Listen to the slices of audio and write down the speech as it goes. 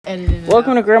editing it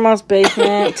Welcome out. to Grandma's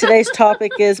Basement. Today's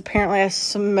topic is apparently I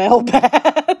smell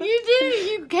bad. You do.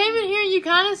 You came in here and you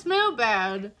kind of smell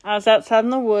bad. I was outside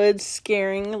in the woods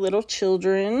scaring little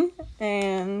children,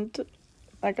 and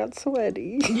I got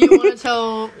sweaty. You want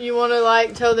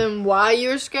to tell them why you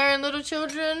were scaring little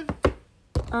children?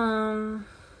 No.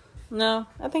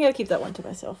 I think I'll keep that one to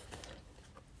myself.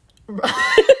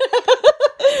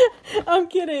 I'm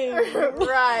kidding.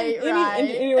 Right.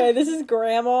 Anyway, this is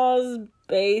Grandma's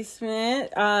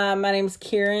Basement. My name's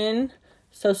Kieran.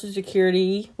 Social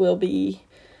Security will be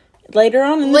later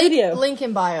on in the video. Link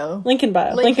in bio. Link in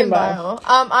bio.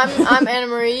 I'm Anna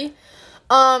Marie.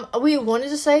 We wanted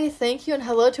to say thank you and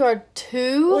hello to our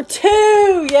two.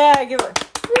 Yeah, give it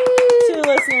 2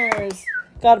 listeners.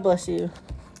 God bless you,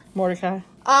 Mordecai.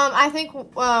 I think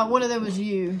one of them was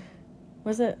you.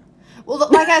 Was it? Well,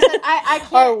 like I said, I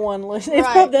can't. Our one listener. It's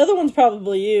Right. the other one's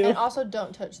probably you. And also,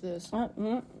 don't touch this.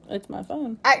 It's my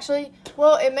phone. Actually,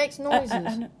 well, it makes noises.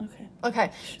 I know. Okay.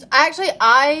 Okay.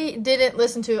 I didn't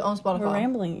listen to it on Spotify. We're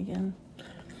rambling again.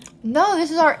 No,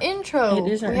 this is our intro.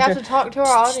 It is our we intro. have to talk to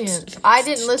our audience. I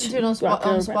didn't listen to it on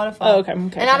Spotify. Oh, okay.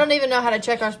 And I don't even know how to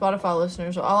check our Spotify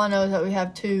listeners. So all I know is that we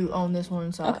have 2 on this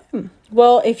one side. Okay.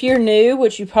 Well, if you're new,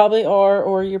 which you probably are,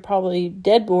 or you're probably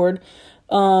dead bored,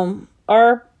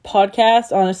 our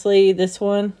podcast, honestly, this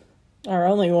one, our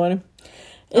only one,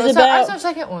 is about... That's our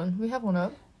second one. We have one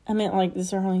up. I meant, like, this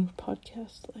is our only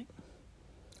podcast, like...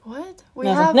 What?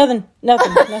 Nothing.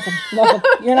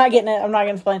 You're not getting it. I'm not going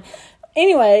to explain.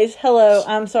 Anyways, hello.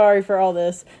 I'm sorry for all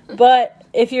this. But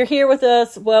if you're here with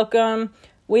us, welcome.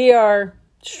 We are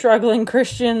struggling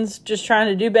Christians, just trying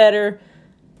to do better.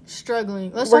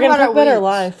 Struggling. We're going to talk about our weeks.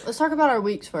 life. Let's talk about our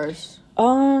weeks first.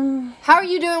 How are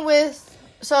you doing with...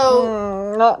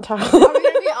 So... not talking. Are we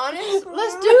going to be honest?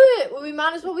 Let's do it. Well, we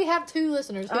might as well. We have 2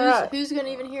 listeners. Who's going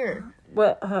to even hear?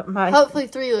 What? Hopefully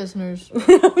 3 listeners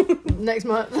next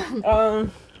month.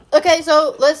 Okay,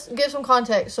 so let's give some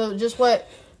context. So just what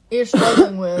you're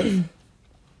struggling with.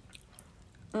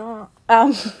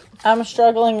 I'm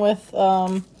struggling with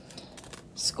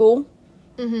school.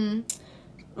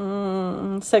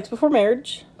 Sex before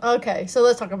marriage. Okay, so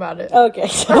let's talk about it. Okay,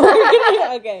 so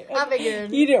okay. I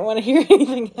figured You didn't want to hear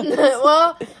anything else.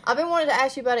 Well, I've been wanting to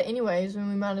ask you about it anyways, and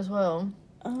we might as well.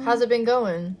 How's it been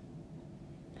going?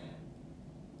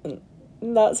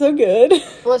 Not so good.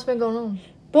 What's been going on?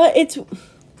 But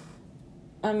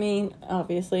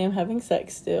obviously I'm having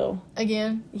sex still.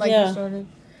 Again? You started?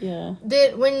 Yeah.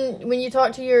 Did when you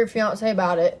talked to your fiance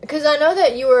about it, because I know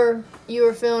that you were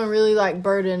feeling really like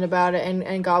burdened about it,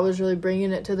 and God was really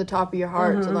bringing it to the top of your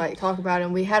heart to like talk about it.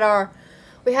 And we had our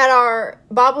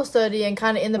Bible study, and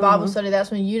kind of in the Bible study, that's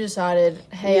when you decided,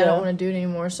 hey, I don't want to do it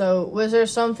anymore. So was there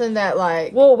something that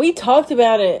like... Well, we talked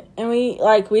about it, and we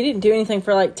didn't do anything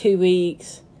for like 2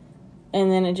 weeks,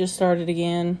 and then it just started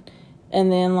again.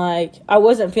 And then like I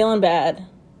wasn't feeling bad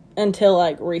until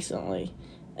like recently.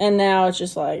 And now it's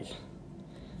just like,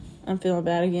 I'm feeling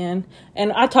bad again.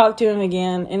 And I talked to him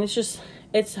again, and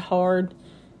it's hard.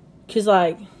 Because,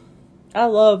 like, I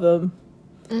love him.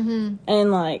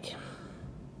 And, like,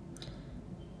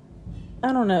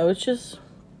 I don't know. It's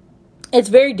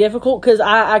very difficult because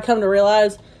I come to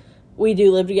realize we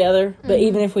do live together. But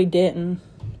even if we didn't,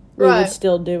 we would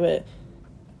still do it.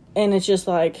 And it's just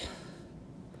like,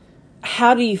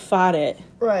 how do you fight it?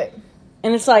 Right.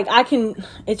 And it's like,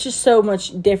 it's just so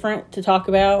much different to talk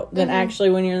about than actually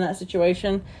when you're in that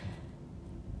situation.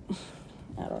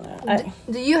 I don't know.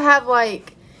 Do you have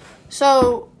like,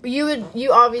 so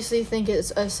you obviously think it's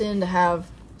a sin to have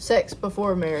sex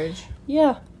before marriage?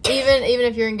 Yeah. Even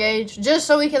if you're engaged? Just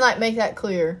so we can like make that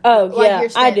clear. Oh, like, yeah, your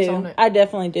I stance do. on it. I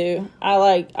definitely do.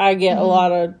 I get a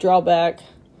lot of drawback.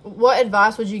 What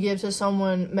advice would you give to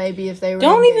someone maybe if they were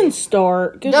Don't engaged? even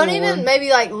start. Good Don't Lord. even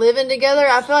maybe like living together.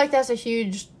 I feel like that's a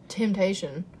huge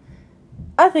temptation.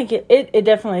 I think it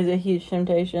definitely is a huge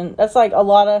temptation. That's like a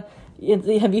lot of...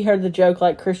 Have you heard the joke,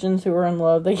 like, Christians who are in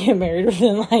love, they get married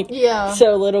within, like,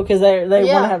 so little because they want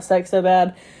to have sex so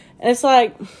bad. And it's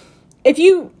like, if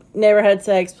you never had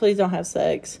sex, please don't have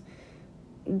sex.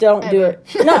 Don't do it.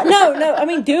 No. I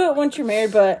mean, do it once you're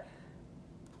married, but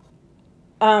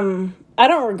I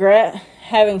don't regret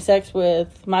having sex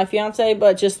with my fiance,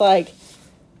 but just, like,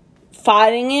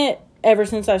 fighting it ever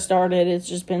since I started, it's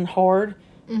just been hard.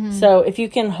 So if you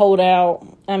can hold out,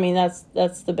 I mean,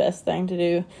 that's the best thing to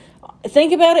do.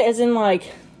 Think about it as in,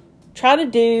 like, try to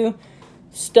do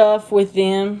stuff with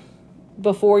them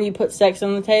before you put sex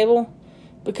on the table.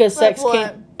 Because like sex what?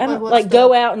 can't... I don't, what like, stuff?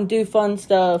 go out and do fun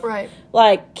stuff. Right.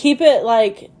 Like, keep it,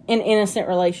 like, an innocent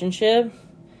relationship.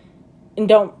 And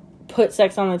don't put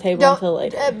sex on the table until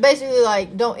later. Basically,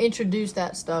 like, don't introduce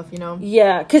that stuff, you know?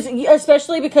 Yeah,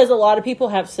 especially because a lot of people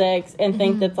have sex and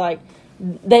think that's, like,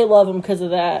 they love them because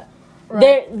of that.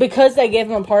 Right. Because they give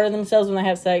them a part of themselves when they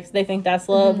have sex, they think that's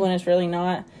love when it's really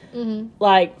not.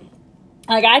 Like,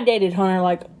 I dated Hunter,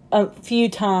 like, a few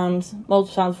times,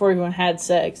 multiple times before we even had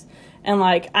sex. And,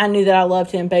 like, I knew that I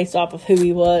loved him based off of who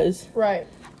he was. Right.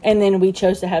 And then we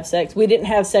chose to have sex. We didn't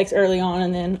have sex early on,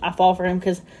 and then I fall for him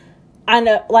because I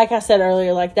know, like I said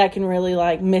earlier, like, that can really,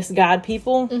 like, misguide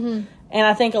people. And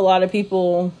I think a lot of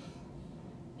people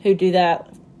who do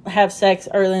that have sex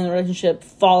early in the relationship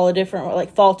fall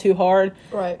too hard.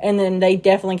 Right. And then they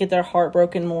definitely get their heart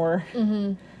broken more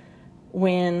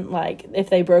when, like,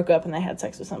 if they broke up and they had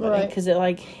sex with somebody. Because it,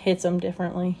 like, hits them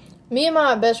differently. Me and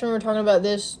my best friend were talking about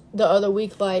this the other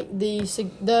week, like,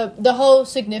 the whole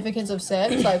significance of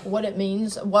sex, like, what it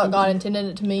means, what God intended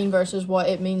it to mean versus what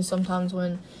it means sometimes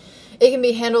when it can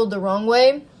be handled the wrong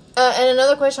way. And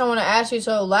another question I want to ask you,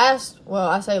 so last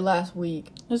week.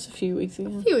 It was a few weeks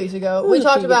ago. We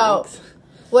talked about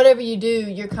whatever you do,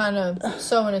 you're kind of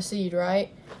sowing a seed,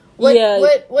 right? What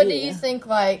do you think,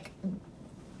 like,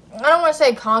 I don't want to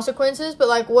say consequences, but,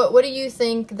 like, what do you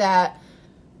think that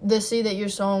the seed that you're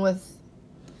sowing with,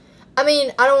 I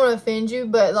mean, I don't want to offend you,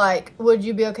 but, like, would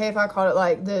you be okay if I called it,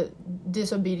 like, the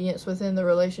disobedience within the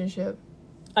relationship?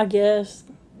 I guess.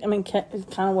 I mean,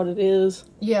 it's kind of what it is.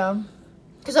 Yeah.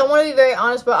 Because I want to be very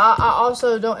honest, but I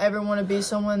also don't ever want to be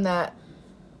someone that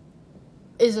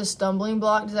is a stumbling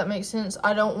block. Does that make sense?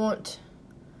 I don't want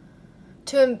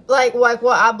to, like what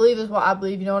I believe is what I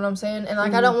believe, you know what I'm saying? And,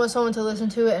 like, I don't want someone to listen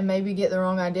to it and maybe get the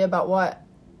wrong idea about what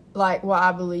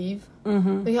I believe. We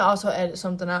can also edit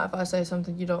something out if I say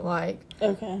something you don't like.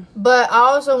 Okay. But I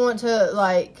also want to,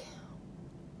 like,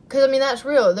 because, I mean, that's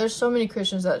real. There's so many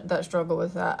Christians that struggle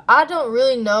with that. I don't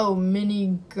really know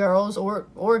many girls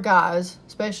or guys,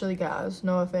 especially guys,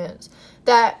 no offense,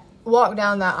 that walk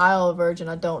down that aisle of virgin.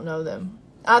 I don't know them.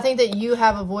 I think that you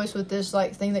have a voice with this,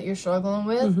 like, thing that you're struggling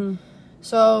with.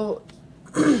 So,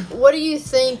 what do you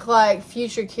think, like,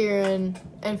 future Kieran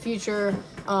and future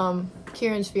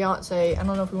Kieran's fiance, I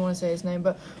don't know if we want to say his name,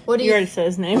 but what do you... You already said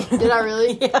his name. Did I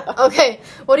really? Yeah. Okay.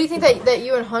 What do you think that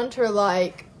you and Hunter,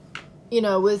 like, you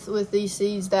know, with these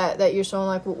seeds that you're sowing,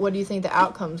 like, what do you think the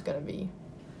outcome's going to be?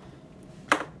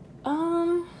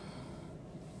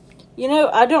 You know,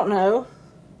 I don't know.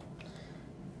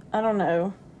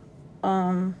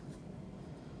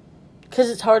 Because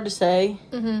it's hard to say.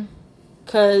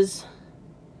 Because,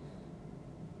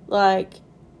 like,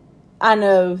 I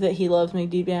know that he loves me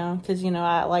deep down. Because, you know,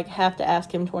 I, like, have to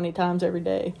ask him 20 times every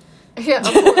day. Yeah, of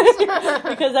course.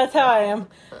 Because that's how I am.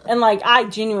 And, like, I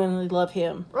genuinely love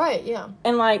him. Right, yeah.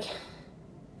 And, like,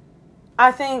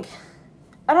 I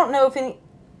don't know if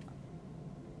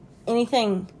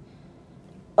anything,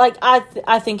 like,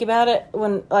 I think about it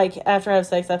when, like, after I have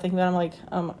sex, I think about it,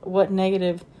 I'm like, what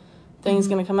negative thing's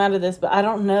going to come out of this, but I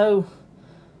don't know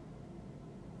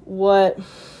I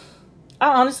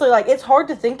honestly, like, it's hard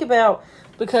to think about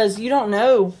because you don't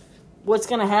know what's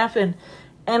going to happen.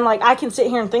 And, like, I can sit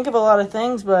here and think of a lot of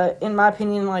things, but in my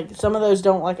opinion, like, some of those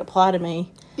don't, like, apply to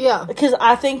me. Yeah. Because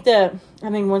I think that, I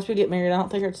mean, once we get married, I don't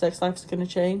think our sex life is going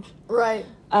to change. Right.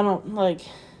 I don't, like,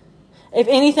 if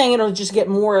anything, it'll just get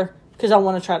more because I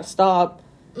want to try to stop.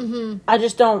 I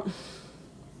just don't.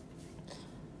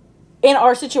 In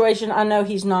our situation, I know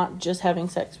he's not just having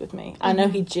sex with me. I know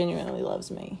he genuinely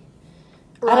loves me.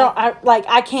 Right.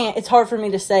 I can't, it's hard for me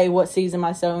to say what season am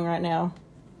I sowing right now.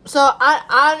 So,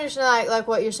 I understand, like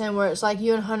what you're saying, where it's, like,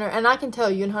 you and Hunter, and I can tell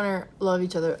you and Hunter love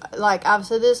each other. Like, I've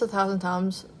said this 1,000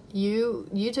 times. You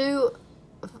two,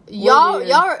 y'all are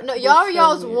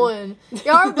y'all's one.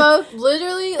 Y'all are both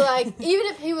literally, like, even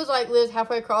if he was, like, lives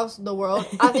halfway across the world,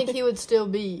 I think he would still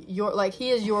be your, like, he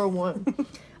is your one.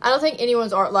 I don't think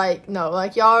anyone's like, no,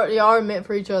 like, y'all are meant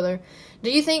for each other.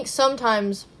 Do you think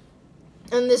sometimes,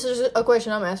 and this is a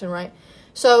question I'm asking, right?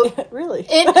 So really,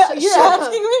 you're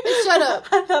asking me? Shut up.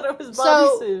 I thought it was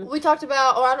bodysuit. So we talked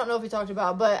about, or I don't know if we talked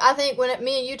about, but I think when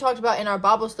me and you talked about in our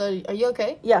Bible study. Are you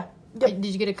okay? Yeah. Yep. Did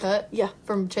you get a cut? Yeah.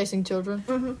 From chasing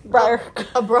children? Briar.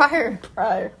 A briar.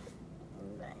 Briar.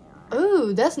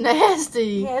 Ooh, that's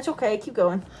nasty. Yeah, it's okay. Keep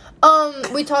going.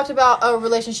 We talked about a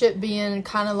relationship being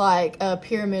kind of like a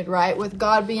pyramid, right? With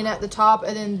God being at the top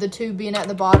and then the two being at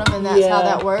the bottom, and that's how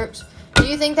that works. Do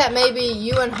you think that maybe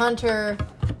you and Hunter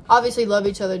obviously love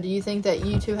each other? Do you think that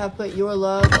you two have put your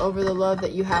love over the love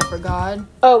that you have for God?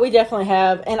 Oh, we definitely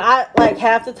have. And I, like,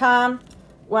 half the time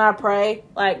when I pray,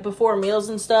 like, before meals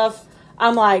and stuff,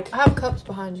 I'm like... I have cups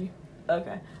behind you.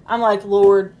 Okay. I'm like,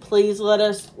 Lord, please let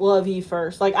us love you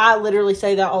first. Like, I literally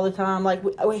say that all the time. Like,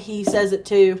 he says it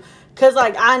too. Because,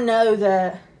 like, I know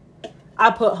that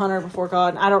I put Hunter before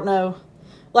God. I don't know.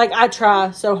 Like, I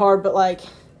try so hard, but, like,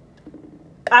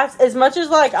 as much as,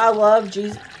 like, I love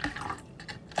Jesus.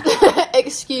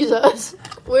 Excuse us.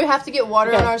 We have to get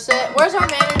water on our set. Where's our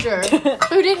manager?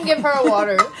 Who didn't give her a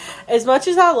water? As much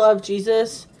as I love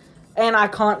Jesus and I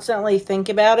constantly think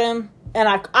about him, and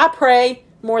I pray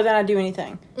more than I do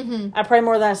anything. Mm-hmm. I pray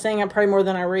more than I sing. I pray more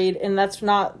than I read, and that's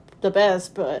not the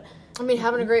best, but... I mean,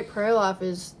 having a great prayer life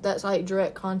that's like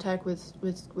direct contact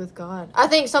with God. I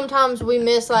think sometimes we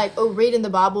miss like, reading the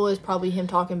Bible is probably him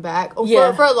talking back. For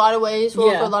a lot of ways,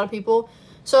 for a lot of people.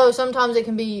 So sometimes it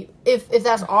can be, if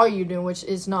that's all you're doing, which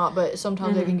is not, but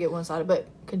sometimes it can get one-sided. But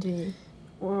continue.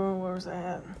 Where was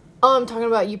that? I'm talking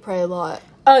about you pray a lot.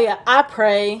 Oh, yeah. I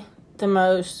pray the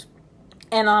most,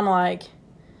 and I'm like,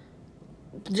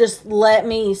 just let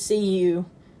me see you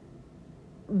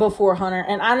before Hunter.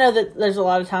 And I know that there's a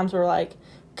lot of times where, like,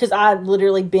 because I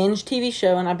literally binge TV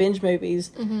show and I binge movies,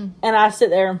 and I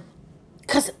sit there,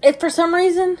 because if for some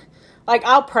reason, like,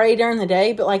 I'll pray during the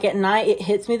day, but, like, at night it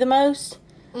hits me the most.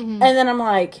 And then I'm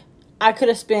like, I could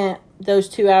have spent those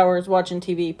 2 hours watching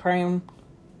TV, praying,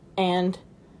 and,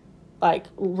 like,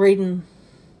 reading.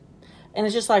 And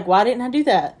it's just like, why didn't I do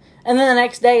that? And then the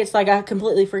next day, it's like, I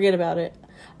completely forget about it.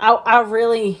 I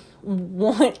really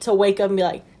want to wake up and be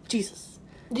like, Jesus.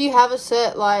 Do you have a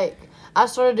set, like, I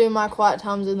started doing my quiet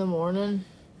times in the morning.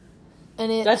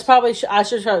 And that's probably, I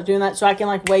should start doing that so I can,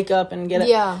 like, wake up and get it.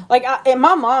 Yeah. Like, and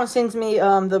my mom sends me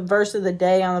the verse of the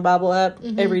day on the Bible app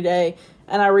every day.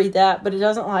 And I read that, but it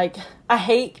doesn't, like,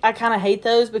 I kind of hate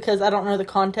those because I don't know the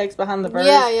context behind the verse.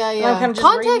 Yeah.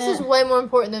 Context is way more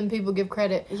important than people give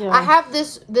credit. Yeah. I have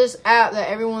this app that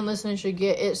everyone listening should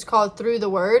get. It's called Through the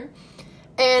Word.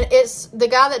 And it's the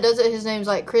guy that does it, his name's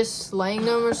like Chris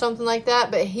Langham or something like that.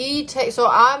 But so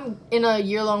I'm in a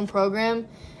year-long program,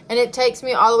 and it takes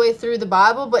me all the way through the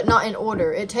Bible, but not in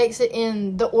order. It takes it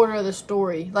in the order of the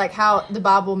story, like how the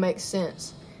Bible makes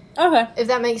sense. Okay. If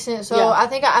that makes sense. So yeah.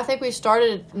 I think we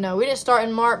started, no, we didn't start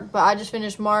in Mark, but I just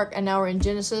finished Mark, and now we're in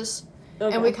Genesis.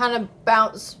 Okay. And we kind of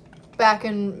bounce back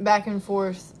and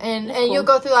forth. And cool. You'll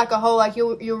go through like a whole, like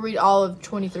you'll read all of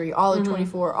 23, all of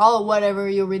 24, all of whatever,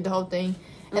 you'll read the whole thing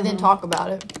and then talk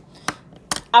about it.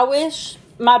 I wish,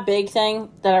 my big thing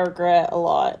that I regret a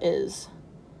lot is,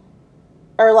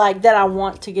 or like that I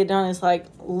want to get done is like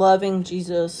loving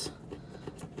Jesus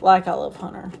like I love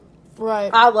Hunter.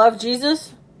 Right. I love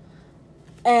Jesus.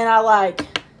 And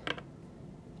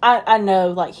I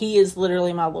know, like, he is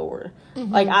literally my Lord.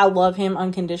 Mm-hmm. Like, I love him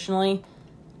unconditionally.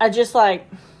 I just, like,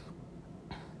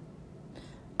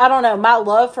 I don't know. My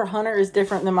love for Hunter is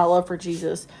different than my love for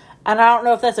Jesus. And I don't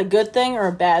know if that's a good thing or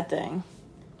a bad thing.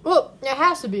 Well, it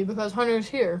has to be because Hunter's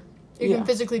here. You can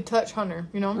physically touch Hunter,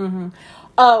 you know? Mm-hmm.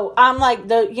 Oh, I'm like,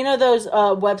 those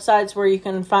websites where you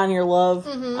can find your love?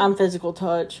 Mm-hmm. I'm physical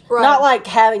touch. Right. Not like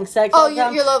having sex all the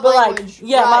time. Your love language.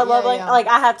 Like, my love language. Like,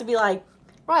 I have to be like...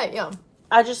 Right, yeah.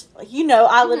 I just,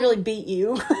 I literally beat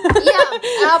you. Yeah,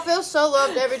 and I feel so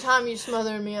loved every time you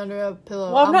smother me under a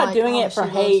pillow. Well, I'm not like, doing it for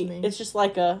hate. It's just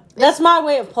like that's my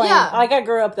way of playing. Yeah. Like, I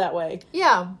grew up that way.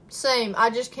 Yeah, same. I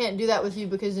just can't do that with you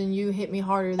because then you hit me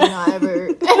harder than I ever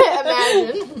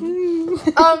imagined.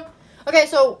 Okay,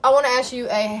 so I want to ask you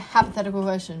a hypothetical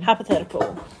question.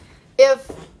 Hypothetical.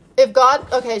 If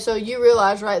God, okay, so you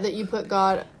realize, right, that you put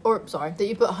that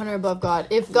you put Hunter above God.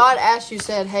 If God asked you,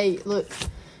 said, hey, look,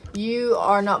 you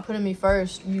are not putting me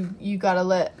first. You gotta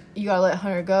let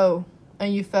Hunter go,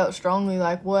 and you felt strongly,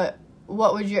 like, what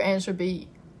would your answer be?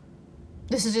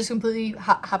 This is just completely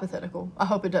hypothetical. I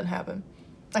hope it doesn't happen.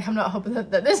 Like, I'm not hoping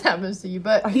that this happens to you,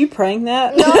 but... Are you praying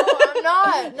that? No, I'm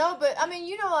not. No, but, I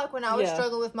mean, like, when I was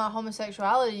struggling with my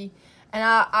homosexuality, and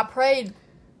I prayed,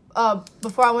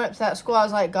 before I went up to that school, I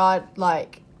was like, God,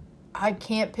 like, I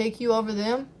can't pick you over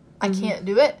them. I can't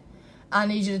do it. I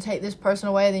need you to take this person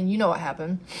away. Then you know what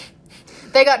happened.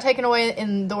 They got taken away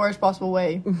in the worst possible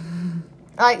way.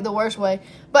 Like, the worst way.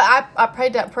 But I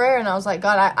prayed that prayer, and I was like,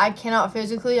 God, I cannot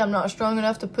physically. I'm not strong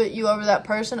enough to put you over that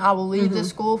person. I will leave this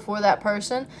school for that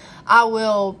person. I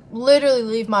will literally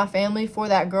leave my family for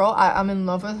that girl. I'm in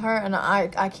love with her, and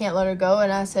I can't let her go.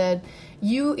 And I said,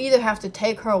 you either have to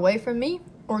take her away from me,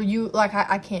 or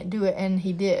I can't do it. And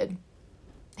he did.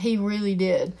 He really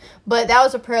did. But that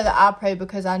was a prayer that I prayed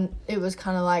because it was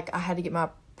kind of like I had to get my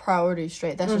priorities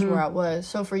straight. That's just where I was.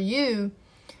 So for you,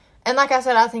 and like I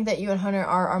said, I think that you and Hunter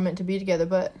are meant to be together.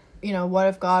 But, what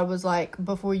if God was like,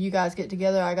 before you guys get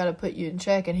together, I got to put you in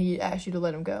check, and he asked you to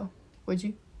let him go? Would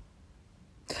you?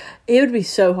 It would be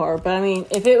so hard. But, I mean,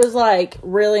 if it was, like,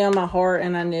 really on my heart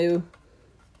and I knew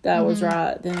that was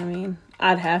right, then, I mean,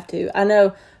 I'd have to. I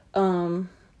know,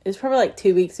 it's probably like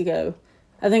 2 weeks ago.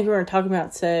 I think we were talking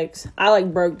about sex. I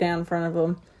like broke down in front of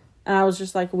him. And I was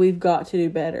just like, we've got to do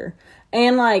better.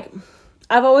 And like,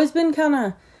 I've always been kind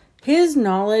of, his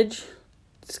knowledge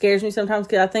scares me sometimes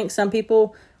because I think some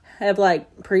people have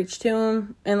like preached to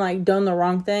him and like done the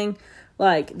wrong thing.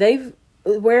 Like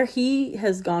where he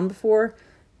has gone before,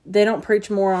 they don't preach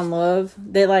more on love.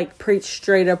 They like preach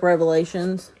straight up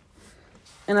revelations.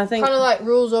 And I think kind of like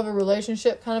rules over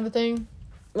relationship kind of a thing.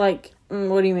 Like,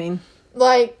 what do you mean?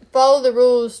 Like, follow the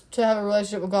rules to have a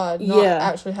relationship with God, not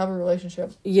actually have a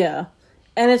relationship. Yeah.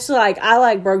 And it's like, I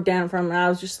like broke down from it and I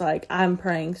was just like, I'm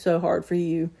praying so hard for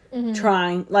you.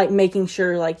 Trying, like, making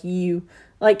sure, like, you,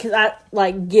 like, because I,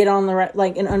 like, get on the right,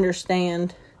 like, and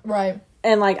understand. Right.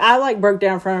 And, like, I, like, broke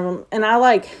down in front of him. And I,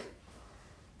 like,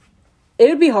 it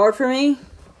would be hard for me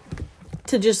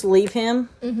to just leave him.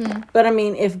 But, I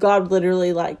mean, if God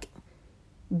literally, like,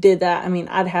 did that, I mean,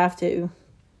 I'd have to.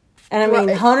 And, I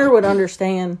mean, Hunter would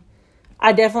understand.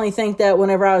 I definitely think that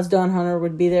whenever I was done, Hunter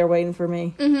would be there waiting for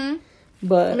me.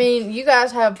 But, I mean, you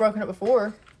guys have broken up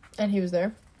before, and he was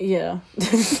there. Yeah.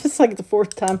 It's like the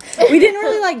fourth time. We didn't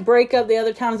really, like, break up the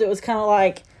other times. It was kind of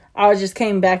like, I just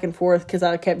came back and forth because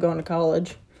I kept going to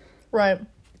college. Right.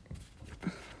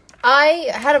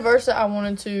 I had a verse that I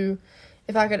wanted to,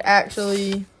 if I could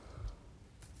actually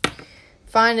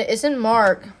find it. It's in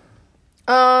Mark.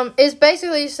 It's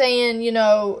basically saying, you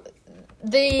know,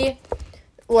 they're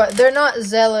not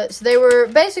zealots. They were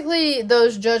basically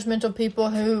those judgmental people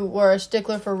who were a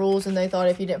stickler for rules, and they thought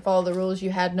if you didn't follow the rules,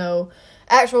 you had no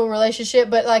actual relationship.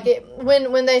 But like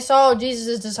when they saw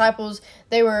Jesus' disciples,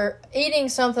 they were eating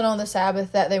something on the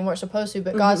Sabbath that they weren't supposed to.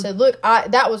 But God said, "Look,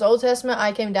 that was Old Testament.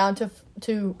 I came down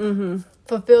to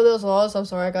fulfill those laws." I'm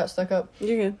sorry, I got stuck up.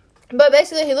 You're good. But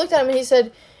basically, he looked at him and he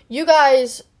said, "You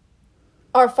guys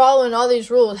are following all these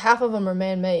rules. Half of them are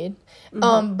man-made,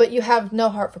 but you have no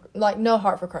heart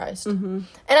for Christ." And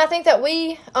I think that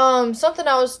we something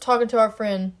I was talking to our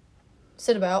friend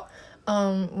Sid about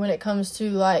when it comes to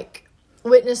like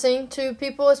witnessing to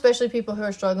people, especially people who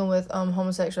are struggling with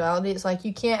homosexuality. It's like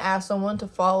you can't ask someone to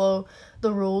follow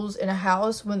the rules in a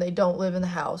house when they don't live in the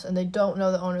house and they don't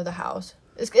know the owner of the house.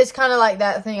 It's kind of like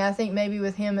that thing. I think maybe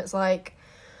with him it's like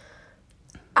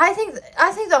I think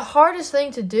the hardest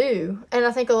thing to do, and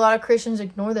I think a lot of Christians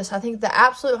ignore this, I think the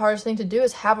absolute hardest thing to do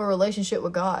is have a relationship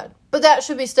with God. But that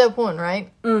should be step one,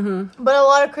 right? But a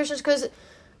lot of Christians, because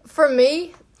for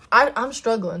me, I'm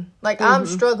struggling. Like, I'm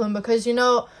struggling because, you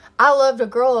know, I loved a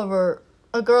girl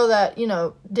that, you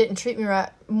know, didn't treat me right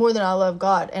more than I love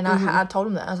God. And I told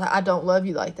him that. I was like, I don't love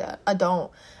you like that. I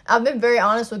don't. I've been very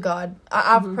honest with God.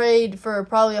 I've prayed for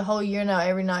probably a whole year now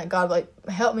every night. God, like,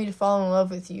 help me to fall in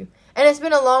love with you. And it's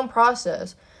been a long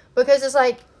process because it's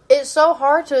like, it's so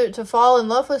hard to fall in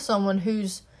love with someone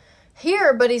who's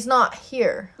here, but he's not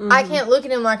here. I can't look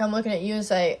at him like I'm looking at you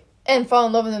and fall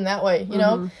in love with him that way, you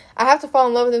know? I have to fall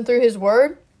in love with him through his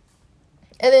word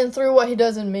and then through what he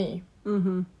does in me.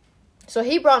 So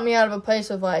he brought me out of a place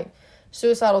of, like,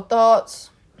 suicidal thoughts,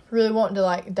 really wanting to,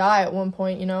 like, die at one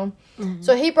point, you know?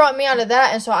 So he brought me out of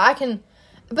that, and so I can...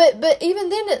 But even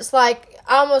then, it's like,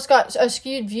 I almost got a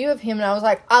skewed view of him, and I was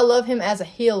like, I love him as a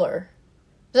healer.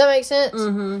 Does that make sense?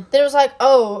 Then it was like,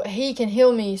 oh, he can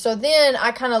heal me. So then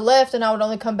I kind of left, and I would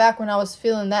only come back when I was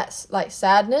feeling that, like,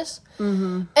 sadness.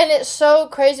 And it's so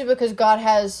crazy because God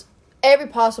has every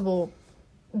possible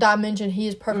dimension. He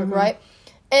is perfect, right?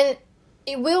 And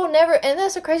we'll never, and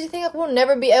that's a crazy thing, like, we'll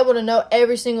never be able to know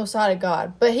every single side of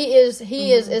God. But he is,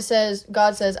 it says,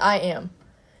 God says, I am.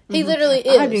 He literally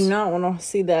is. I do not want to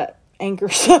see that anchor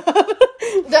stuff.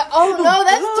 Oh no,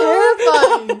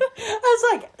 that's terrifying. I was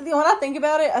like, when I think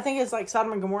about it, I think it's like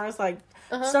Sodom and Gomorrah. It's like,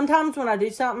 sometimes when I do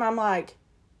something, I'm like,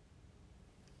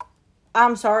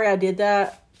 I'm sorry I did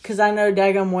that, because I know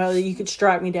daggum well that you could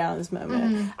strike me down in this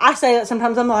moment. I say that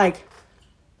sometimes. I'm like,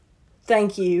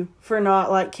 thank you for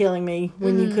not, like, killing me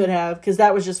when you could have, because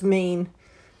that was just mean.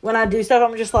 When I do stuff,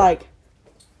 I'm just like...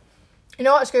 You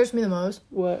know what scares me the most?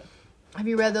 What? Have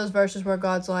you read those verses where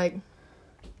God's like...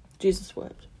 Jesus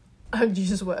wept. Oh,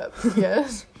 Jesus wept.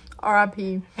 Yes.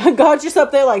 R.I.P. God's just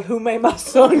up there like, who made my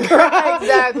son cry?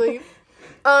 Exactly.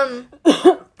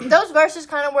 Those verses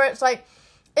kind of where it's like...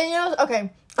 And you know,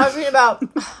 okay, I was reading about...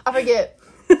 I forget.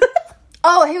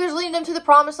 Oh, he was leading them to the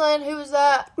promised land. Who was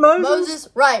that? Moses.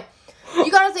 Right.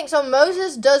 You got to think, so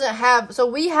Moses doesn't have... So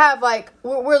we have, like...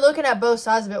 We're looking at both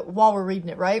sides of it while we're reading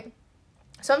it, right?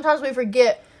 Sometimes we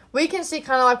forget... We can see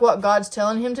kind of like what God's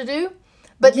telling him to do.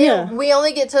 But then we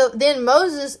only get to... Then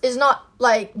Moses is not,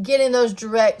 like, getting those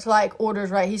direct, like, orders,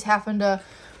 right? He's having to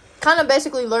kind of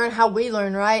basically learn how we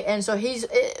learn, right? And so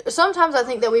sometimes I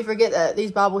think that we forget that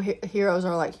these Bible heroes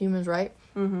are, like, humans, right?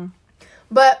 Mm-hmm.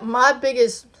 But my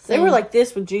biggest thing... They were like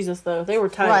this with Jesus, though. They were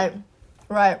tight.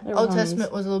 Right. Old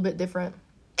Testament was a little bit different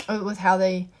with how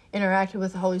they interacted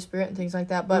with the Holy Spirit and things like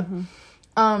that. But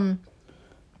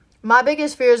my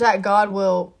biggest fear is that God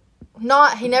will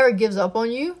not... He never gives up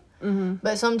on you. Mm-hmm.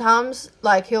 But sometimes,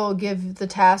 like, he'll give the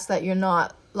task that you're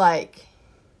not, like,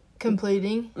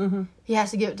 completing. Mm-hmm. He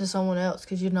has to give it to someone else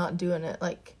because you're not doing it.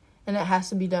 Like... And it has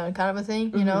to be done, kind of a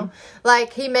thing, you know?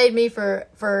 Like, he made me for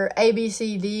A, B,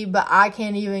 C, D, but I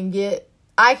can't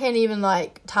even,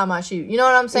 like, tie my shoe. You know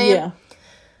what I'm saying? Yeah.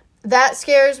 That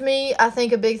scares me. I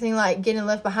think a big thing, like, getting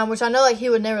left behind, which I know, like,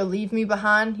 he would never leave me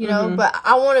behind, you know? But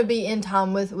I want to be in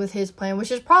time with his plan,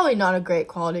 which is probably not a great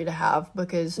quality to have,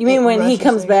 because... You mean when he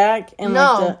comes back? And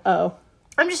no. Like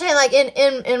I'm just saying, like,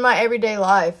 in my everyday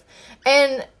life.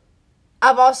 And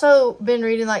I've also been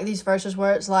reading, like, these verses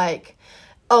where it's, like...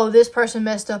 Oh, this person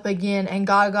messed up again, and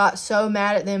God got so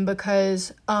mad at them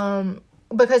because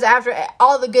after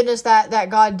all the goodness that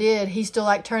God did, he still,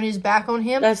 like, turned his back on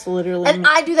him. That's literally... And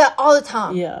I do that all the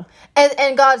time. Yeah.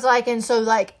 And God's like, and so,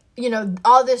 like, you know,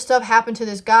 all this stuff happened to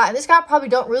this guy, and this guy probably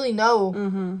don't really know.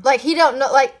 Mm-hmm. Like, he don't know,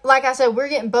 like I said, we're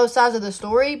getting both sides of the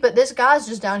story, but this guy's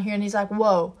just down here, and he's like,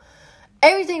 whoa.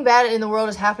 Everything bad in the world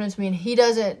is happening to me, and he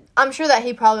doesn't... I'm sure that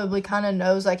he probably kind of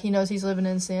knows, like, he knows he's living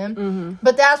in sin. Mm-hmm.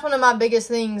 But that's one of my biggest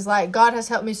things. Like, God has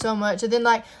helped me so much. And then,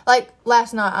 like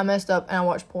last night, I messed up, and I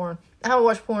watched porn. I haven't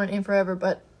watched porn in forever,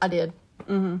 but I did.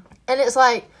 Mm-hmm. And it's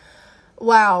like,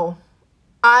 wow.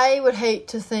 I would hate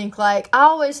to think, like... I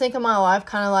always think of my life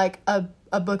kind of like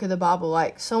a book of the Bible.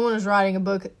 Like, someone is writing a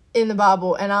book in the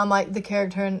Bible, and I'm, like, the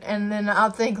character. And then I'll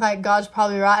think, like, God's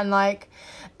probably writing, like...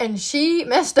 And she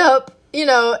messed up... You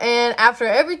know, and after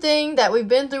everything that we've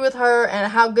been through with her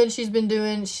and how good she's been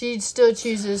doing, she still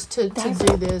chooses to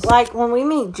do this. Like, when we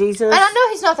meet Jesus... And I know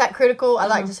he's not that critical. I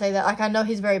like to say that. Like, I know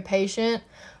he's very patient.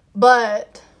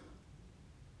 But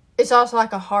it's also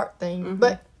like a heart thing. Mm-hmm.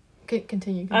 But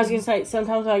continue. I was going to say,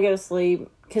 sometimes when I go to sleep,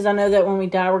 because I know that when we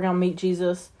die, we're going to meet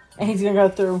Jesus. And he's going to go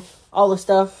through all the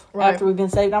stuff after we've been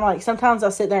saved. I'm like, sometimes I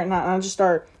sit there at night and I just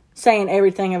start... saying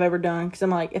everything I've ever done, because I'm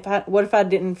like, what if I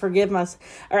didn't forgive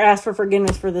or ask for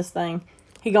forgiveness for this thing?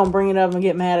 He gonna bring it up and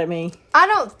get mad at me.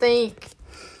 I think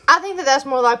that's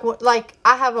more like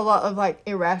I have a lot of, like,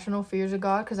 irrational fears of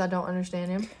God because I don't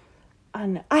understand him. I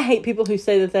know. I hate people who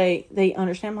say that they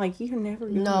understand. I'm like, you're never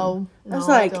gonna. No, I was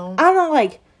like, I don't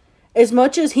like, as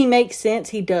much as he makes sense,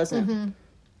 he doesn't. Mm-hmm.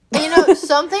 And, you know,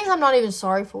 some things I'm not even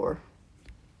sorry for.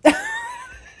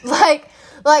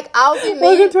 Like, I'll be mean.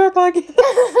 Welcome to our podcast.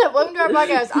 Welcome to our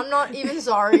podcast. I'm not even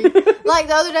sorry. Like,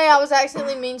 the other day, I was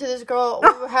accidentally mean to this girl. We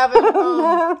were having,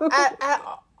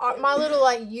 at my little,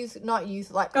 like,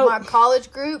 my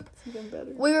college group.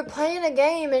 We were playing a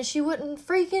game, and she wouldn't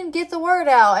freaking get the word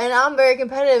out. And I'm very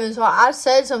competitive, and so I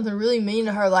said something really mean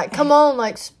to her. Like, come on,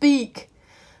 like, speak.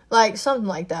 Like, something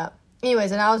like that.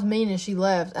 Anyways, and I was mean and she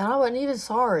left. And I wasn't even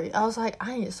sorry. I was like,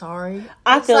 I ain't sorry.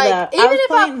 I feel like, that. Even if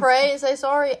I pray and say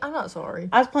sorry, I'm not sorry.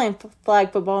 I was playing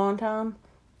flag football one time.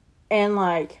 And,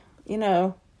 like, you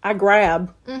know, I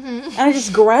grabbed. Mm-hmm. And I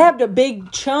just grabbed a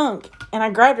big chunk. And I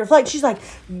grabbed her flag. She's like,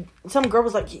 some girl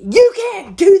was like, you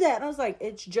can't do that. And I was like,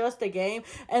 it's just a game.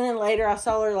 And then later I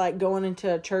saw her, like, going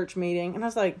into a church meeting. And I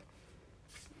was like,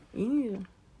 you need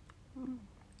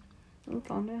to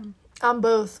calm down.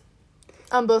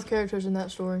 I'm both characters in that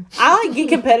story. I, like, get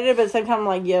competitive, but at the same time, I'm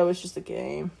like, yo, it's just a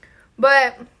game.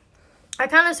 But I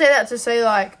kind of say that to say,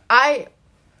 like,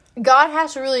 God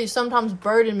has to really sometimes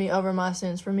burden me over my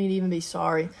sins for me to even be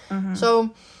sorry. Mm-hmm.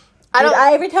 So,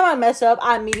 every time I mess up,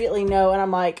 I immediately know, and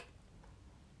I'm like,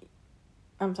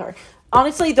 I'm sorry.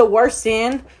 Honestly, the worst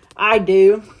sin I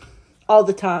do all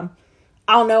the time,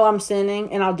 I'll know I'm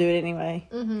sinning, and I'll do it anyway.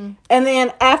 Mm-hmm. And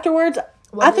then afterwards...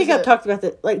 I think I've talked about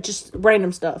that, like, just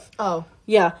random stuff. Oh.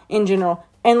 Yeah, in general.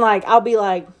 And, like, I'll be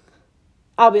like,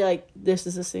 this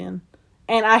is a sin.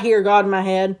 And I hear God in my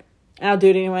head, and I'll do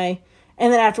it anyway.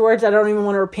 And then afterwards, I don't even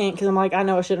want to repent, because I'm like, I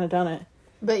know I shouldn't have done it.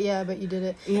 But you did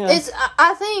it. Yeah.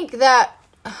 I think that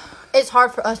it's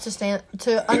hard for us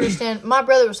to understand. My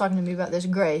brother was talking to me about this,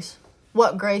 grace.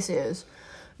 What grace is.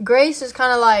 Grace is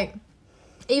kind of like...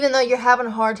 Even though you're having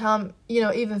a hard time, you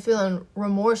know, even feeling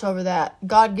remorse over that,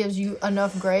 God gives you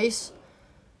enough grace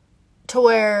to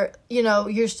where, you know,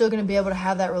 you're still going to be able to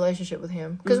have that relationship with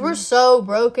him. Because we're so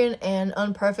broken and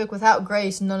imperfect. Without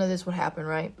grace, none of this would happen,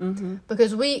 right? Mm-hmm.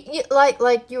 Because we, like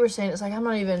you were saying, it's like, I'm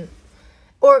not even...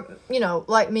 Or, you know,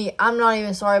 like me, I'm not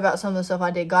even sorry about some of the stuff I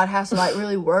did. God has to, like,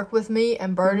 really work with me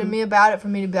and burden me about it for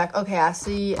me to be like, okay, I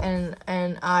see and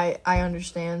I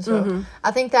understand. So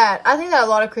I think that a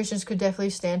lot of Christians could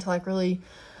definitely stand to, like, really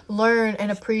learn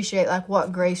and appreciate, like,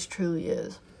 what grace truly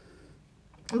is.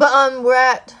 But we're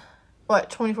at what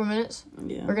 24 minutes.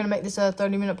 Yeah. We're gonna make this a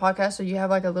 30-minute podcast, so you have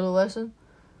like a little lesson.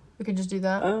 We could just do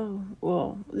that. Oh,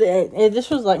 well, this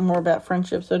was like more about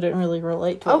friendship, so it didn't really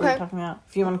relate to what we were talking about.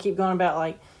 If you want to keep going about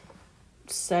like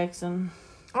sex and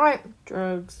all right,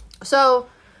 drugs. So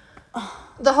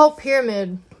the whole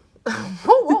pyramid.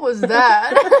 What was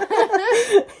that?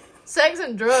 Sex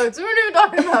and drugs. We weren't even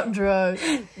talking about drugs.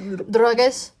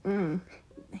 Drugs.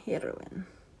 Heroin.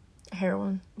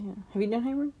 Yeah. Have you done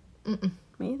heroin? Mm-mm.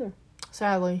 Me either.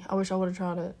 Sadly, I wish I would have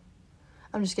tried it.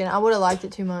 I'm just kidding. I would have liked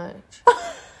it too much.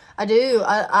 I do.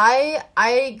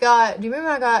 I got. Do you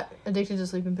remember I got addicted to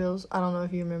sleeping pills? I don't know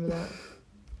if you remember that.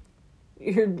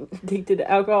 You're addicted to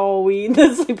alcohol, weed,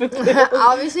 and sleeping pills. I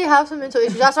obviously have some mental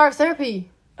issues. I started therapy.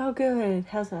 Oh, good.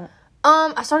 How's that?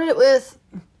 I started it with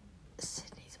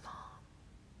Sydney's mom.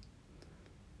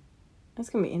 That's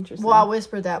gonna be interesting. Well, I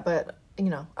whispered that, but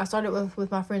I started with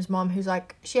my friend's mom, who's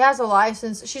like, she has a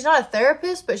license. She's not a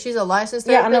therapist, but she's a licensed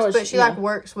therapist. I know but she like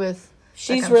works with.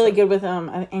 She's really good with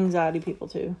anxiety people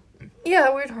too. Yeah,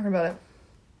 we were talking about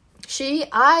it.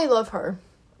 I love her.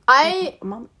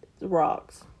 Mom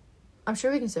rocks. I'm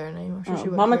sure we can say her name. I'm sure she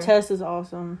would. Mama care. Tess is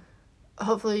awesome.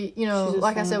 Hopefully,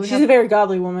 like I said, she's a very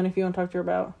godly woman. If you want to talk to her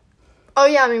about. Oh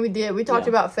yeah, I mean we did. We talked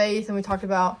about faith, and we talked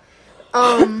about,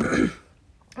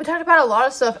 we talked about a lot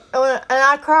of stuff, and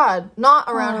I cried, not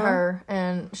around her,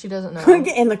 and she doesn't know.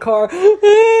 Get in the car.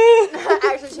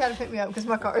 Actually, she had to pick me up because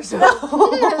my car is so.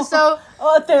 So,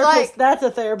 a therapist. That's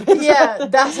a therapist. Yeah,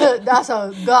 that's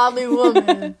a godly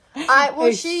woman.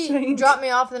 She dropped me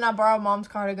off, and then I borrowed Mom's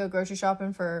car to go grocery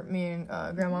shopping for me and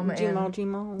Grandmama.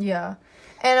 Gmo. Yeah.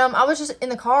 And I was just in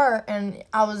the car, and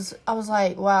I was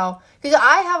like, wow. Because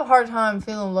I have a hard time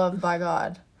feeling loved by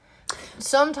God.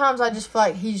 Sometimes I just feel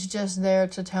like he's just there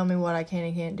to tell me what I can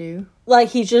and can't do. Like,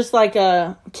 he's just like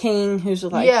a king who's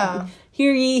like,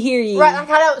 hear ye. Right, like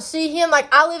I don't see him. Like,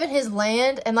 I live in his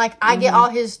land, and like I get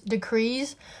all his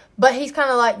decrees, but he's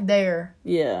kind of like there.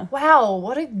 Yeah. Wow,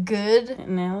 what a good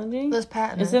analogy. Let's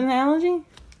patent it. Is it an analogy?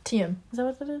 TM. Is that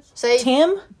what that is? Say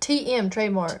Tim? TM,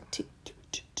 trademark. Tim.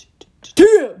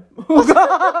 What the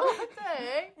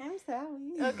heck? I'm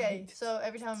Sally. Okay, so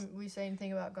every time we say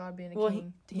anything about God being a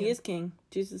king, he is king.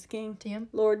 Jesus is king. TM?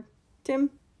 Lord.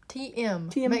 Tim.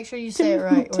 TM. Make sure you say it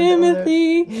right.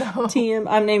 Timothy. No. TM.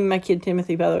 I'm naming my kid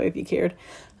Timothy, by the way, if you cared.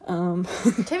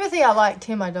 Timothy I like.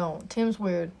 Tim I don't. Tim's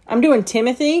weird. I'm doing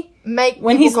Timothy.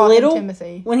 When he's little.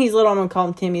 Timothy. When he's little, I'm going to call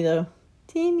him Timmy, though.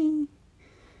 Timmy.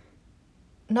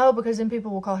 No, because then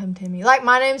people will call him Timmy. Like,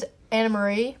 my name's Anna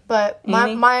Marie, but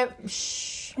my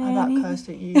shh, I about cussed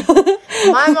at you.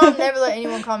 My mom never let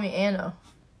anyone call me Anna,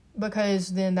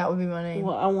 because then that would be my name.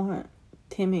 Well, I want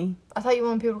Timmy. I thought you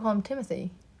wanted people to call him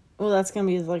Timothy. Well, that's gonna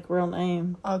be his real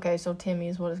name. Okay, so Timmy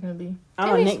is what it's gonna be. I'm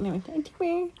gonna nickname him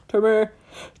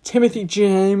Timothy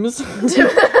James.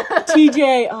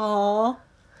 TJ. Aw.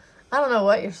 I don't know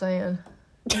what you're saying.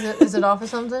 Is it off of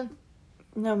something?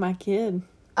 No, my kid.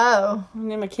 Oh, I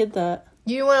named my kid that.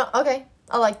 You went okay.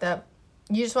 I like that.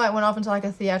 You just went off into like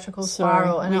a theatrical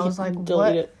spiral, and I was like,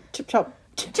 "What?" It. Chip chop.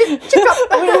 Chip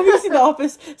chop. Have you seen The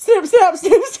Office? Snip, snap,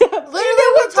 snip, snap. Literally,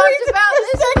 we talked about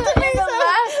this in the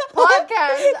last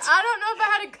podcast. I don't know if I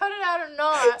had to cut it out or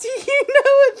not. Do you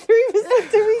know what 3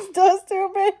 vasectomies does to a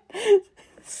man?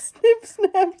 Snip,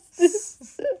 snap,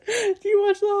 snip. Do you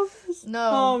watch The Office? No.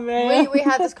 Oh, man. We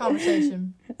had this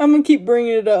conversation. I'm going to keep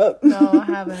bringing it up. No, I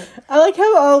haven't. I like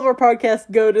how all of our podcasts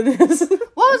go to this.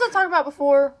 What was I talking about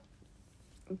before?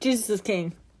 Jesus is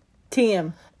King.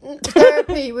 TM.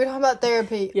 Therapy. We're talking about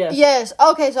therapy. Yes.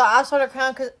 Okay, so I started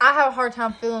crying because I have a hard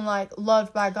time feeling like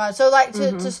loved by God. So like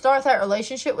to start that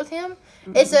relationship with him,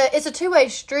 it's a two-way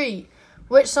street,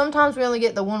 which sometimes we only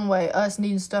get the one way, us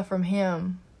needing stuff from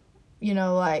him.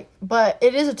 But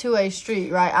it is a two-way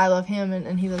street, right? I love him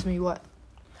and he loves me. What?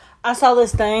 I saw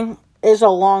this thing. There's a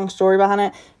long story behind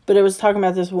it, but it was talking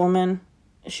about this woman.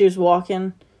 She was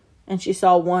walking and she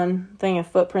saw one thing of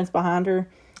footprints behind her.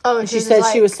 Oh, and she said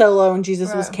she was so low and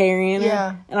Jesus was carrying her.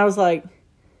 Yeah. And I was like,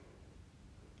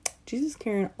 Jesus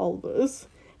carrying all of us.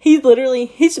 His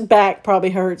back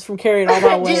probably hurts from carrying all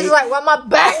my weight. Jesus is like, well, my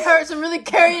back hurts. I'm really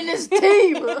carrying this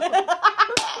team.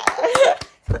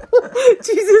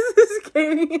 Jesus is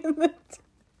carrying the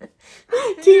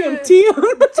TM.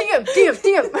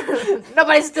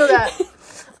 Nobody steal that.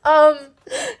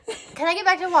 Can I get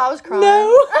back to why I was crying?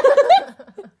 No.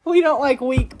 We don't like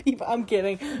weak people. I'm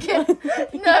kidding.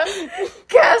 No.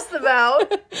 Cast them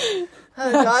out.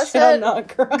 God said, not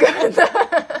cry.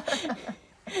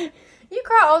 You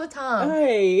cry all the time.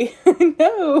 Hey.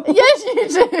 No. Yes, you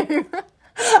do.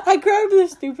 I cry over the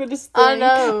stupidest thing. I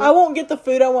know. I won't get the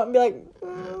food I want and be like,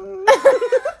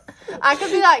 I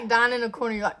could be like dying in a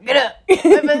corner. You're like, get up,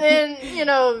 but then you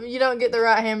don't get the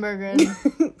right hamburger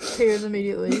and tears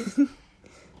immediately.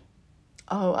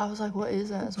 Oh, I was like, what is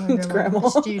that? It's my grandma.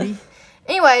 It's Judy.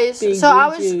 Anyways, Big so I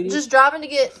was Judy. just driving to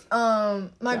get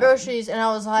my groceries, and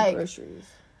I was like,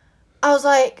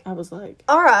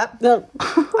 all right, no.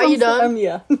 Are you done?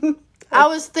 Yeah. I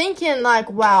was thinking like,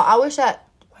 wow, I wish that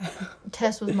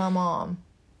Tess was my mom.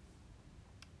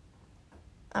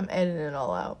 I'm editing it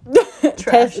all out.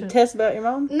 Test about your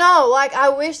mom? No, like I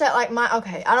wish that like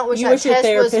I don't wish You that wish your Tess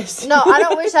therapist. was. No, I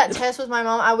don't wish that Tess was my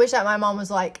mom. I wish that my mom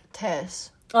was like Tess.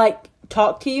 Like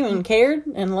talked to you and cared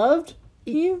and loved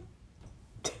you.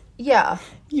 Yeah.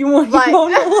 You want Like- your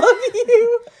mom to love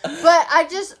you. But I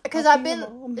just because I've been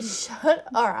shut.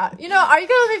 All right, are you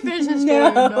gonna let me finish this story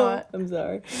or not? I'm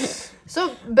sorry.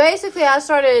 So basically,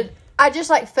 I just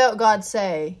like felt God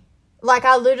say, like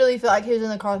I literally felt like he was in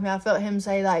the car with me. I felt him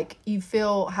say like, you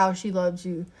feel how she loves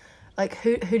you, like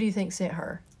who do you think sent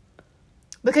her?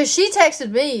 Because she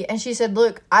texted me and she said,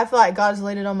 look, I feel like God's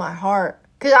laid it on my heart.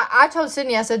 Because I told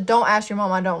Sydney, I said, don't ask your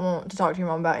mom. I don't want to talk to your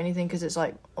mom about anything because it's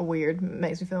like weird,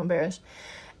 makes me feel embarrassed.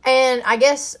 And I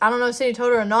guess, I don't know if Sydney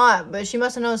told her or not, but she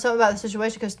must have known something about the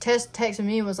situation because Tess texted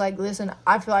me and was like, listen,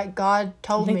 I feel like God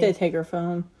told me. I think they take her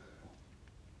phone.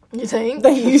 You think?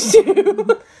 They used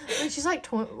to. She's like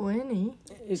 20.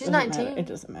 She's She's 19. It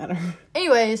doesn't matter.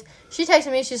 Anyways, she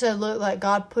texted me. She said, look, like,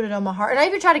 God put it on my heart. And I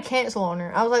even tried to cancel on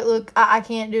her. I was like, look, I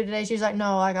can't do it today. She's like,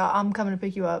 no, like, I'm coming to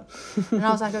pick you up. And I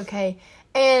was like, okay.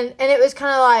 And it was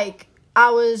kind of like,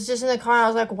 I was just in the car and I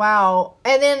was like, wow.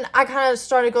 And then I kind of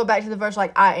started to go back to the verse,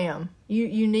 like, I am.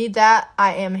 You need that?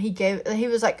 I am. He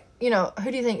was like,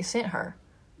 who do you think sent her?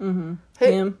 Mm-hmm.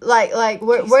 Him. Like,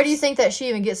 where do you think that she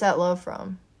even gets that love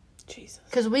from? Jesus.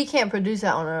 Because we can't produce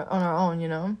that on our own,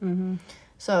 Mm-hmm.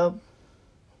 So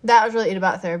that was really it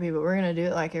about therapy, but we're going to do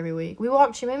it like every week.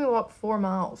 She made me walk 4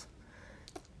 miles.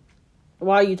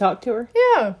 While you talk to her?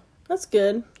 Yeah. That's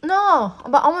good. No,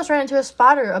 but I almost ran into a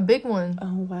spider, a big one.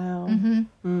 Oh, wow.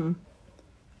 Mm-hmm.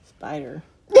 Spider.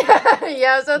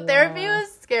 Yeah, so therapy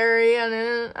was scary. I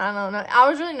don't know. I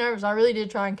was really nervous. I really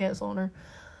did try and cancel on her.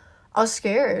 I was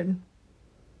scared.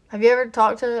 Have you ever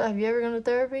gone to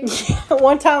therapy?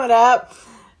 One time at app,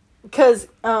 because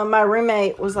my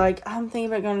roommate was like, I'm thinking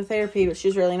about going to therapy, but she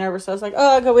was really nervous. So I was like,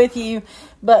 oh, I'll go with you.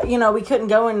 But, we couldn't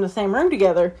go in the same room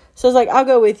together. So I was like, I'll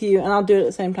go with you, and I'll do it at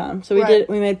the same time. So we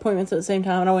made appointments at the same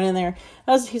time, and I went in there.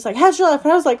 He's like, how's your life?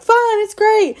 And I was like, fine, it's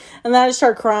great. And then I just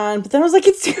started crying. But then I was like,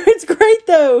 it's great,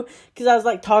 though. Because I was,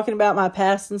 like, talking about my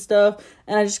past and stuff,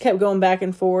 and I just kept going back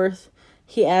and forth.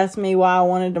 He asked me why I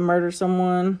wanted to murder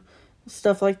someone.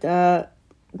 Stuff like that.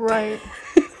 Right.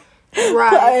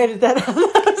 Right. I edited that out.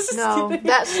 No,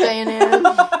 that's staying in.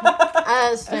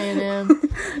 That's staying in.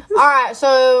 Alright,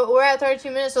 so we're at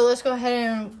 32 minutes, so let's go ahead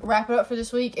and wrap it up for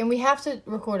this week. And we have to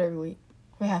record every week.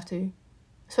 We have to.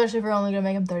 Especially if we're only going to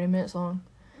make them 30 minutes long.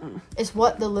 It's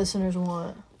what the listeners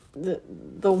want. The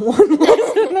one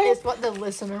listener? It's what the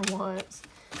listener wants.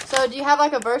 So, do you have,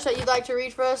 like, a verse that you'd like to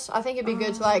read for us? I think it'd be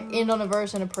good to, like, end on a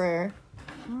verse and a prayer.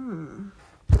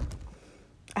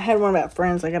 I had one about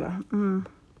friends. I gotta.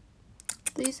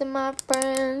 These are my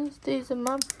friends. These are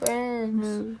my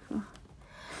friends.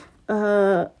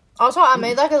 Also, I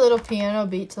made like a little piano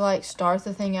beat to like start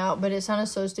the thing out, but it sounded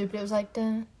so stupid. It was like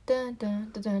dun dun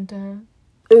dun dun dun dun.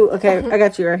 Ooh, okay, I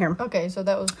got you right here. Okay, so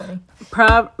that was funny.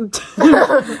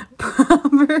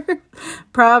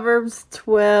 Proverbs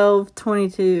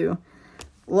 12:22.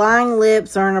 Lying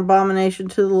lips are an abomination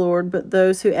to the Lord, but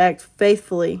those who act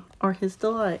faithfully are His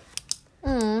delight.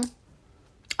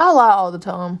 I lie all the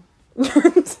time.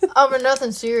 Over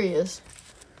nothing serious.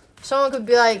 Someone could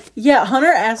be like... Yeah,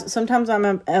 Hunter asks... Sometimes I'm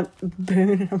at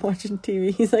Boone and I'm watching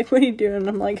TV. He's like, what are you doing?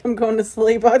 I'm like, I'm going to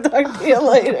sleep. I'll talk to you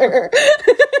later.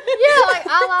 Yeah, like,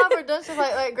 I lie over done stuff.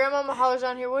 Like, Grandmama hollers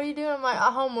down here, what are you doing? I'm like,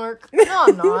 homework. No,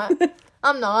 I'm not.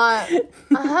 I'm not.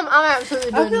 I'm absolutely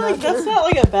doing I feel like nothing. that's not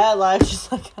like a bad lie. It's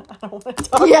just like, I don't want to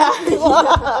talk Yeah. to people.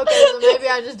 Okay, so maybe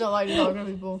I just don't like to talk to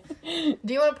people.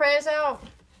 Do you want to pray us out?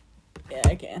 Yeah,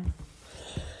 I can.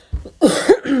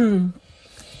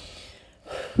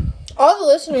 All the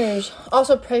listeners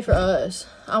also pray for us.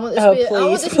 I want this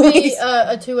to be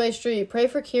a two-way street. Pray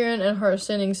for Kieran and her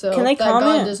sinning self. Can they comment?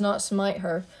 God does not smite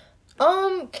her.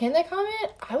 Can they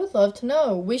comment? I would love to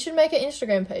know. We should make an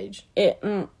Instagram page.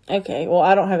 Okay. Well,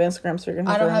 I don't have Instagram, so you're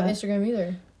gonna I don't have Instagram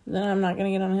either. Then I'm not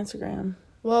gonna get on Instagram.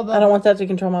 Well, but I don't want that to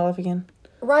control my life again.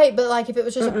 Right, but like if it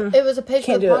was just it was a page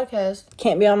for the podcast.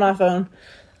 Can't be on my phone.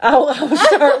 I'll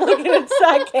start looking at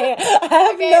I can't. I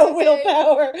have no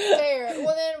willpower. Fair.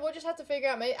 Well, then we'll just have to figure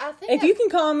out. Maybe I think if you can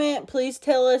comment, please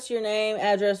tell us your name,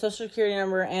 address, social security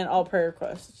number, and all prayer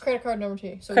requests. Credit card number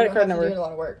too. So credit we don't card have number. to do a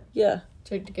lot of work. Yeah.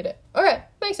 To get it. Okay,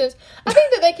 makes sense. I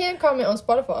think that they can comment on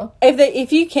Spotify.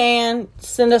 If you can,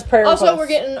 send us prayer requests. Also, we're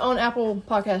getting on Apple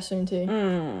Podcasts soon too.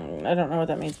 I don't know what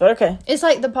that means, but okay. It's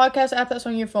like the podcast app that's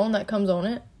on your phone that comes on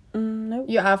it. Nope.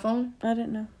 Your iPhone. I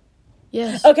didn't know.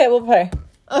 Yes. Okay, we'll pray.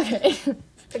 Okay.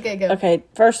 Okay, go. Okay,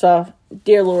 first off,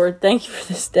 dear Lord, thank you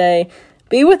for this day.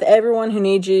 Be with everyone who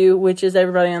needs you, which is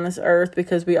everybody on this earth,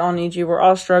 because we all need you. We're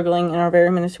all struggling in our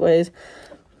very many ways.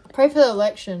 Pray for the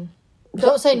election.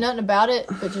 Don't say nothing about it,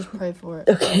 but just pray for it.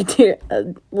 Okay, dear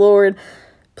Lord,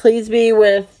 please be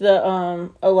with the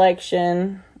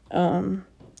election.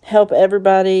 Help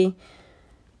everybody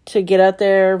to get out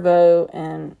there, vote,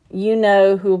 and you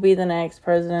know who will be the next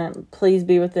president. Please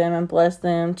be with them and bless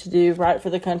them to do right for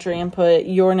the country and put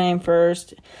your name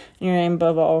first and your name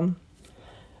above all.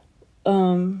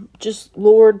 Just,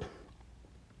 Lord,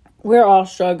 we're all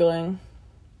struggling.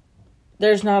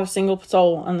 There's not a single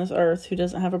soul on this earth who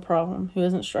doesn't have a problem, who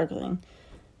isn't struggling.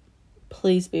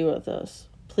 Please be with us.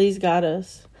 Please guide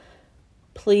us.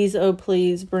 Please, oh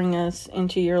please, bring us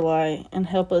into your light and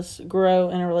help us grow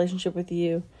in a relationship with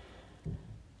you.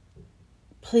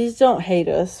 Please don't hate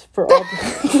us for all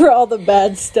for all the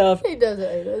bad stuff. He doesn't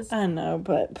hate us. I know,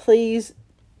 but please,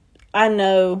 I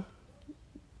know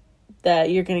that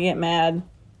you're going to get mad,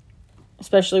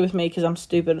 especially with me because I'm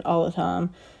stupid all the time,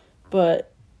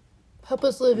 but help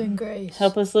us live in grace. Please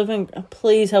help us live in grace.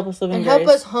 And help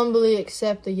us humbly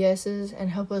accept the yeses and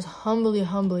help us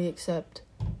humbly accept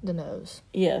the no's.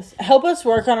 Yes. Help us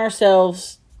work on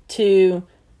ourselves to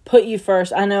put you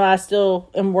first. I know I still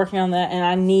am working on that, and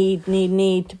I need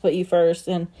to put you first.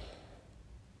 And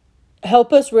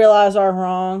help us realize our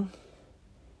wrong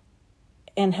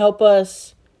and help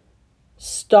us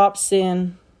stop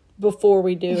sin before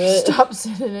we do it. Stop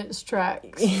sin in its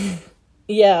tracks.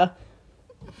 Yeah.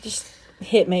 Just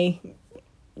hit me.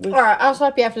 All right, I'll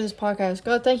slap you after this podcast.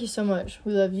 God, thank you so much.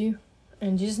 We love you.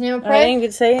 In Jesus' name I pray. I didn't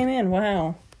even say amen.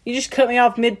 Wow. You just cut me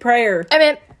off mid-prayer.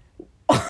 Amen.